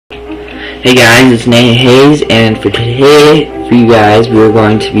Hey guys, it's Nate Hayes, and for today, for you guys, we're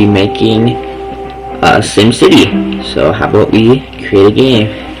going to be making SimCity. So how about we create a game?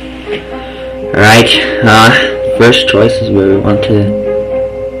 Alright, first choice is where we want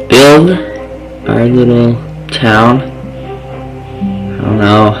to build our little town. I don't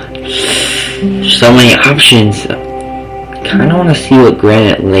know, there's so many options. I kinda wanna see what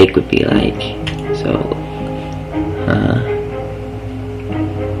Granite Lake would be like. So,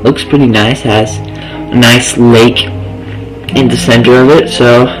 looks pretty nice, has a nice lake in the center of it,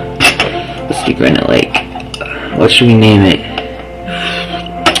 so let's do Granite Lake. What should we name it?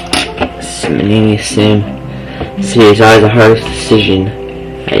 Naming SimCity is always the hardest decision.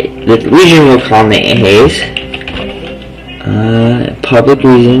 The region we'll call Nate Hayes. Public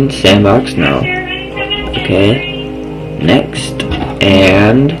region, sandbox, no. Okay. Next.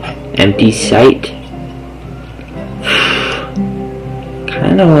 And empty site.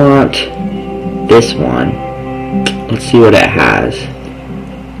 Kinda want this one. Let's see what it has.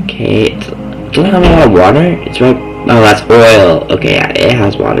 Okay, it doesn't have a lot of water. It's right. Oh, that's oil. Okay, yeah, it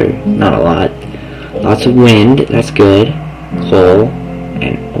has water. Not a lot. Lots of wind. That's good. Coal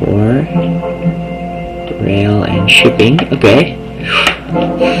and ore. Rail and shipping. Okay.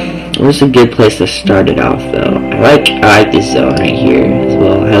 This is a good place to start it off, though. I like this zone right here as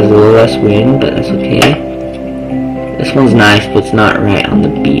well. It has a little less wind, but that's okay. This one's nice, but it's not right on the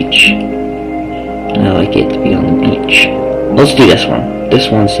beach. I like it to be on the beach. Let's do this one. This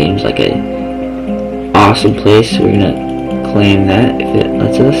one seems like a awesome place. So we're gonna claim that if it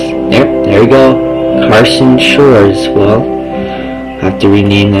lets us. There we go. Carson Shores. Well, have to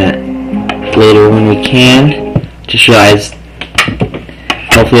rename that later when we can. Just realized.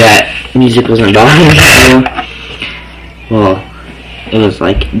 Hopefully that music wasn't bothering you. Well, it was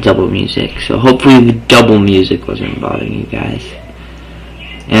like double music, so hopefully the double music wasn't bothering you guys.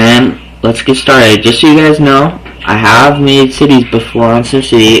 And let's get started. Just so you guys know, I have made cities before on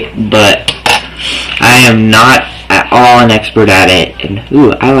SimCity, but I am not at all an expert at it. And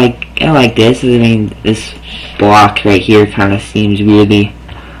ooh, I like this. I mean, this block right here kind of seems weirdly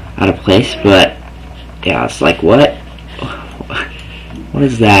out of place, but yeah, it's like what? What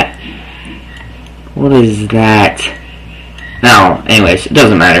is that? What is that? No, anyways, it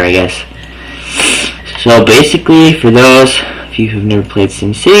doesn't matter, I guess. So basically, for those of you who've never played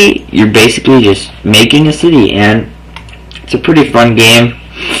SimCity, you're basically just making a city, and it's a pretty fun game.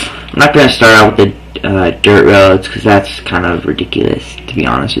 I'm not going to start out with the dirt roads, because that's kind of ridiculous, to be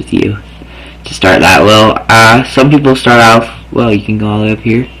honest with you, to start that low. Some people start off, well, you can go all the way up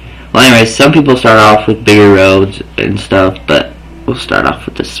here. Well, anyways, some people start off with bigger roads and stuff, but we'll start off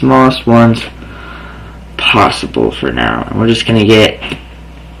with the smallest ones possible for now, and we're just gonna get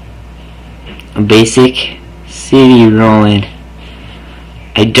a basic city rolling.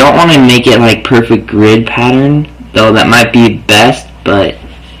 I don't want to make it like perfect grid pattern, though that might be best, but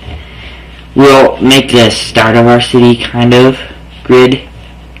we'll make the start of our city kind of grid,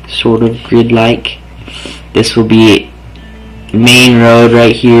 sort of grid like. This will be main road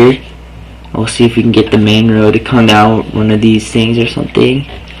right here. We'll see if we can get the main road to come down one of these things or something.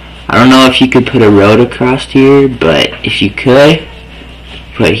 I don't know if you could put a road across here, but if you could,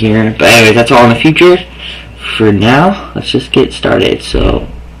 put it here. But anyways, that's all in the future. For now, let's just get started. So,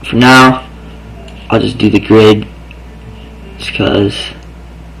 for now, I'll just do the grid, just because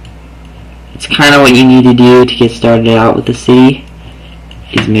it's kind of what you need to do to get started out with the city,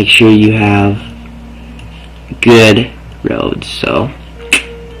 is make sure you have good roads. So,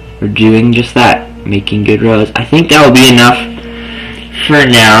 we're doing just that, making good roads. I think that will be enough for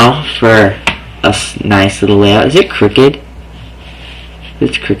now for a nice little layout. Is it crooked? If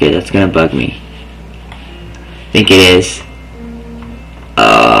it's crooked, that's gonna bug me. I think it is.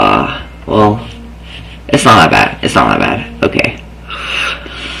 Well, it's not that bad. It's not that bad. Okay.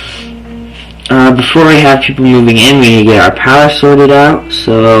 Before we have people moving in, we need to get our power sorted out.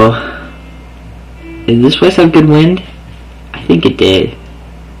 So, did this place have good wind? I think it did.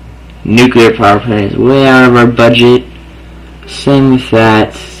 Nuclear power plant is way out of our budget. Same with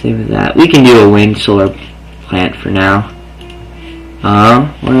that. Same with that. We can do a wind solar plant for now.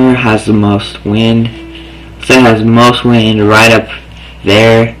 Where has the most wind? So it has the most wind right up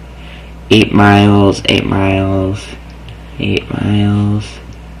there. 8 miles, 8 miles, 8 miles.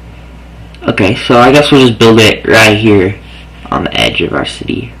 Okay, so I guess we'll just build it right here on the edge of our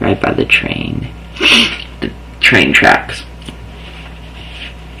city, right by the train tracks.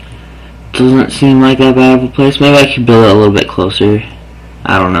 Doesn't seem like that bad of a place. Maybe I could build it a little bit closer.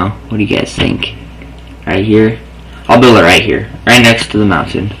 I don't know. What do you guys think? Right here? I'll build it right here. Right next to the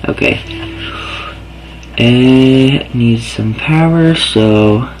mountain. Okay. It needs some power,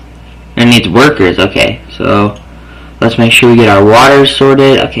 so It needs workers. Okay, so let's make sure we get our water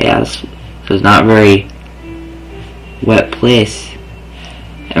sorted. Okay, so it's not very wet place.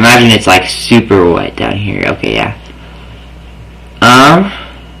 Imagine it's like super wet down here. Okay, yeah.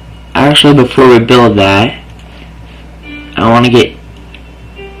 Actually, before we build that, I don't want to get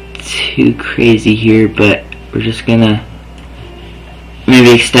too crazy here, but we're just gonna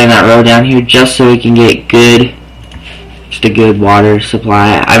maybe extend that road down here just so we can get just a good water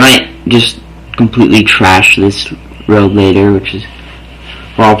supply. I might just completely trash this road later, which is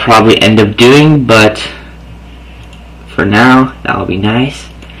what I'll probably end up doing, but for now, that'll be nice.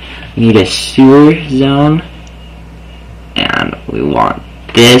 We need a sewer zone, and we want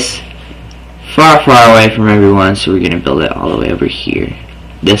this far away from everyone, so we're going to build it all the way over here.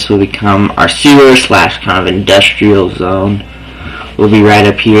 This will become our sewer / kind of industrial zone. We'll be right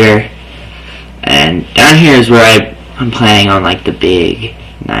up here, and down here is where I'm planning on like the big,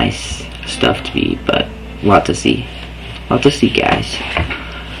 nice stuff to be, but we'll have to see. We'll have to see, guys.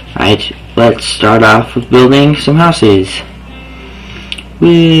 Alright, let's start off with building some houses.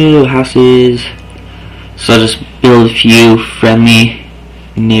 Woo, houses. So I'll just build a few friendly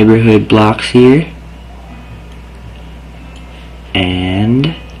neighborhood blocks here.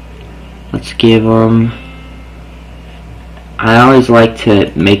 And let's give them... I always like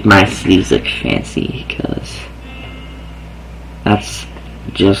to make my cities look fancy, because that's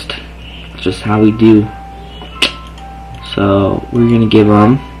just how we do. So we're gonna give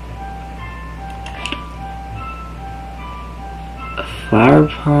them a flower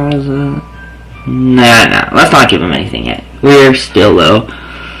plaza. Nah, let's not give them anything yet. We're still low.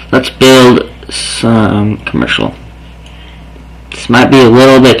 Let's build some commercial. This might be a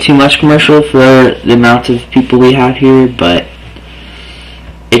little bit too much commercial for the amount of people we have here, but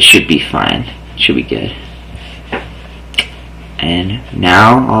it should be fine. It should be good. And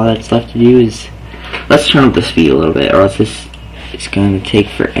now all that's left to do is, let's turn up the speed a little bit, or else it's going to take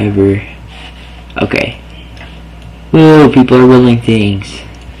forever. Okay. Whoa, people are building things.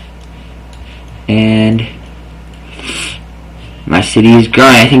 And my city is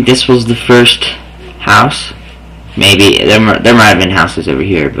growing. I think this was the first house. Maybe there might have been houses over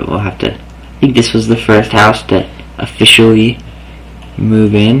here, but we'll have to. I think this was the first house to officially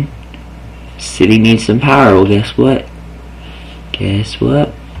move in. City needs some power. Well, guess what? Guess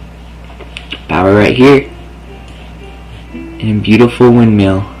what? Power right here. And a beautiful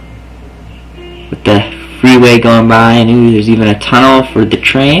windmill with the freeway going by, and ooh, there's even a tunnel for the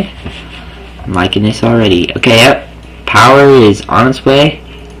train. I'm liking this already. Okay, yep. Power is on its way.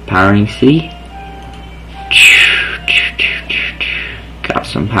 Powering city. Got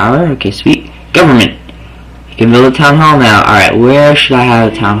some power. Okay, sweet. Government. You can build a town hall now. Alright, where should I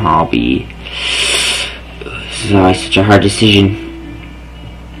have a town hall be? This is always such a hard decision.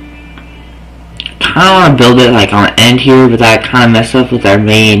 I don't want to build it like on the end here, but that kind of mess up with our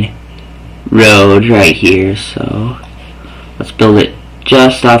main road right here. So let's build it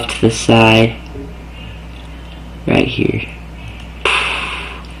just off to the side, right here.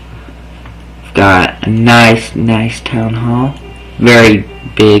 We've got a nice town hall. Very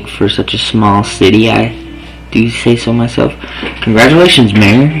big for such a small city, I do say so myself. Congratulations,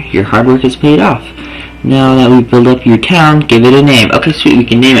 Mayor. Your hard work has paid off. Now that we build up your town, give it a name. Okay, sweet, we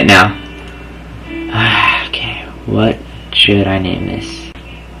can name it now. Okay, what should I name this?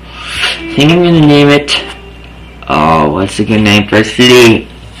 I think I'm gonna name it... Oh, what's a good name for a city?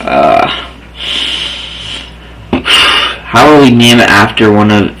 How will we name it after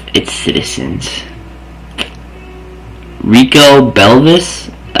one of its citizens? Rico Belvis?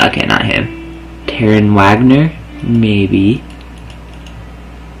 Okay, not him. Taryn Wagner? Maybe.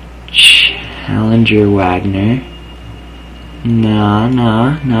 Challenger Wagner?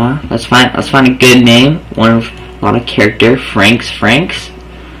 No. Let's find a good name. One with a lot of character. Franks. I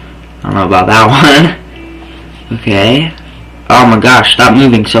don't know about that one. Okay. Oh my gosh, stop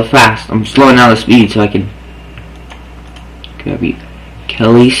moving so fast. I'm slowing down the speed so I can grab you.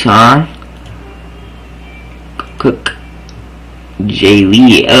 Kelly Song. Cook. Jay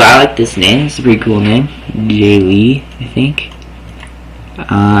Lee. Oh, I like this name. It's a pretty cool name. Jay Lee, I think.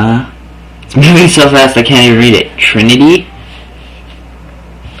 It's moving so fast I can't even read it. Trinity.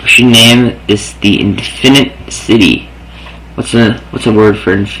 We should name this the Infinite City. What's a word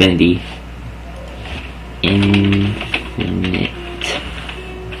for infinity? Infinite.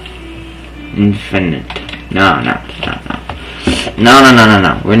 No.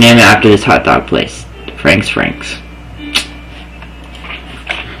 We're naming it after this hot dog place. Franks.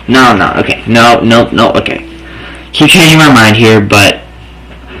 No. Okay. No. Okay. Keep changing my mind here, but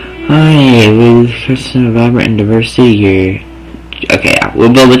hey, we've got some vibrant and diverse city here. Okay, yeah,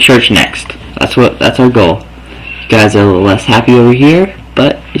 we'll build a church next. That's our goal. You guys are a little less happy over here,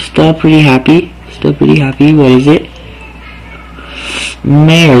 but you're still pretty happy. Still pretty happy. What is it?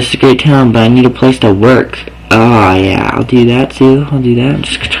 Mayor, it's a great town, but I need a place to work. Oh yeah, I'll do that too. I'll do that. I'm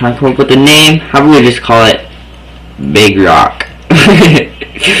just trying to come up with a name. How about we just call it Big Rock?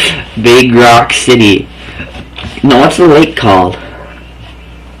 Big Rock City. No, what's the lake called?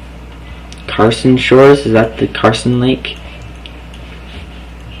 Carson Shores? Is that the Carson Lake?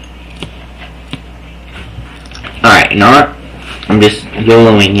 Alright, you know what? I'm just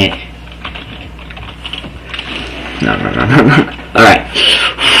YOLOing it. No. Alright.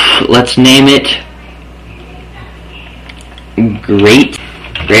 Let's name it Great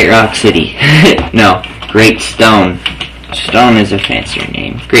Rock City. No, Great Stone. Stone is a fancier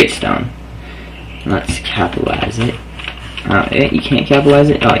name. Great Stone. Let's capitalize it. You can't capitalize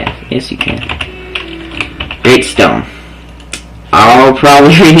it? Oh yeah, yes you can. Great Stone. I'll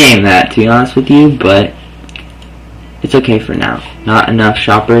probably rename that, to be honest with you, but it's okay for now. Not enough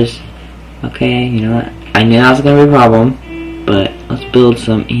shoppers. Okay, you know what? I knew that was gonna be a problem, but let's build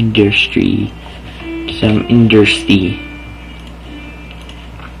some industry.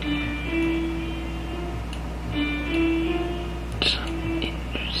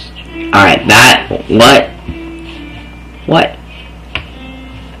 Alright, that, what?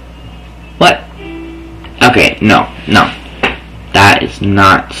 Okay, no. That is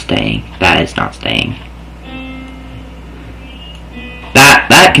not staying. That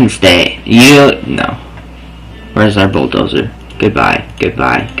can stay. No. Where's our bulldozer? Goodbye.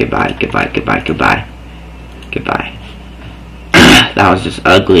 That was just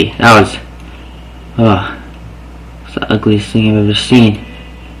ugly. It's the ugliest thing I've ever seen.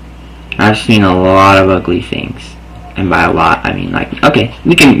 I've seen a lot of ugly things, and by a lot I mean like, okay,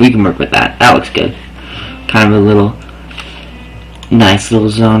 we can work with that. That looks good. Kind of a little nice little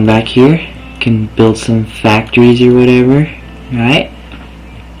zone back here. Can build some factories or whatever. Right?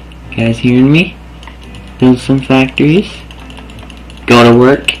 You guys hearing me? Build some factories. Go to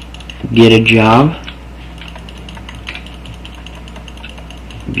work. Get a job.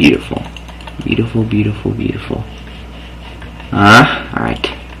 Beautiful. Alright.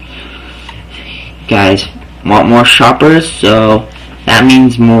 Guys want more shoppers, so that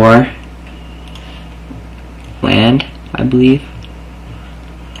means more land, I believe.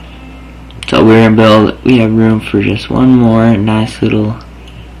 So we're gonna build, we have room for just one more nice little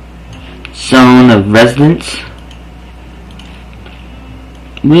zone of residents.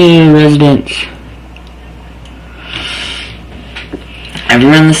 Residents.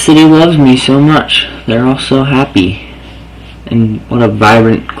 Everyone in the city loves me so much. They're all so happy. And what a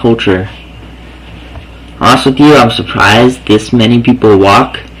vibrant culture. Honest with you, I'm surprised this many people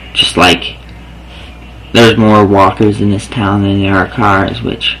walk. Just like there's more walkers in this town than there are cars,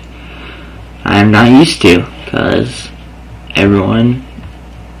 which I'm not used to, because everyone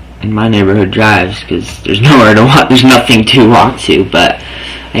in my neighborhood drives, because there's nowhere to walk. There's nothing to walk to. But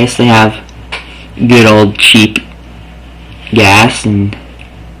I guess they have good old cheap gas. And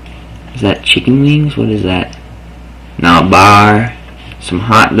is that chicken wings? What is that? No, bar, some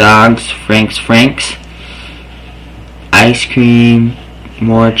hot dogs, Frank's, ice cream,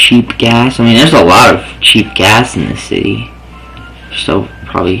 more cheap gas. I mean, there's a lot of cheap gas in this city. So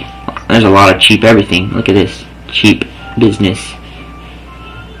probably there's a lot of cheap everything. Look at this, cheap business.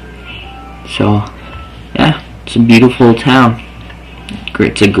 So yeah, it's a beautiful town.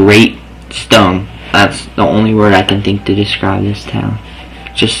 It's a great stone. That's the only word I can think to describe this town.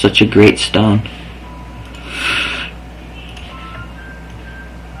 It's just such a great stone.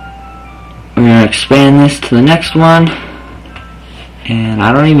 We're going to expand this to the next one. And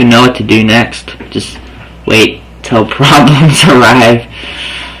I don't even know what to do next. Just wait till problems arrive.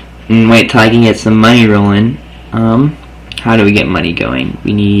 And wait till I can get some money rolling. How do we get money going?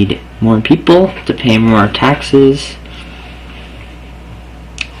 We need more people to pay more taxes.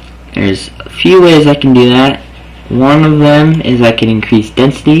 There's a few ways I can do that. One of them is I can increase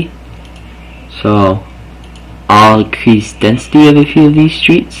density. So I'll increase density of a few of these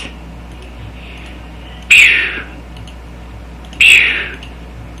streets.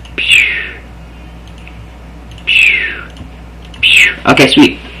 Okay,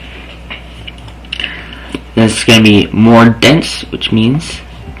 sweet. This is going to be more dense, which means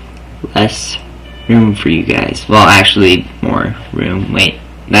less room for you guys. Well, actually, more room. Wait,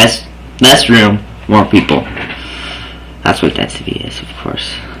 less room, more people. That's what density is, of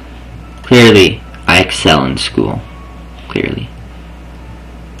course. Clearly, I excel in school. Clearly.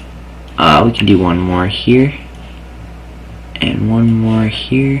 We can do one more here. And one more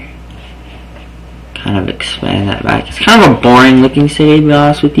here. Kind kind of expand that back. It's kind of a boring looking city, to be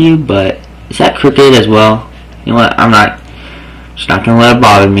honest with you, but is that crooked as well? You know what, just not gonna let it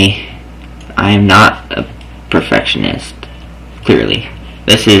bother me. I am not a perfectionist, clearly.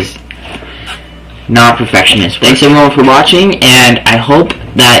 This is not perfectionist. Thanks everyone for watching, and I hope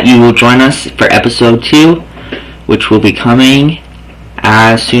that you will join us for episode 2, which will be coming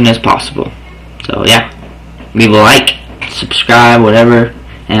as soon as possible. So yeah, leave a like, subscribe, whatever,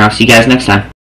 and I'll see you guys next time.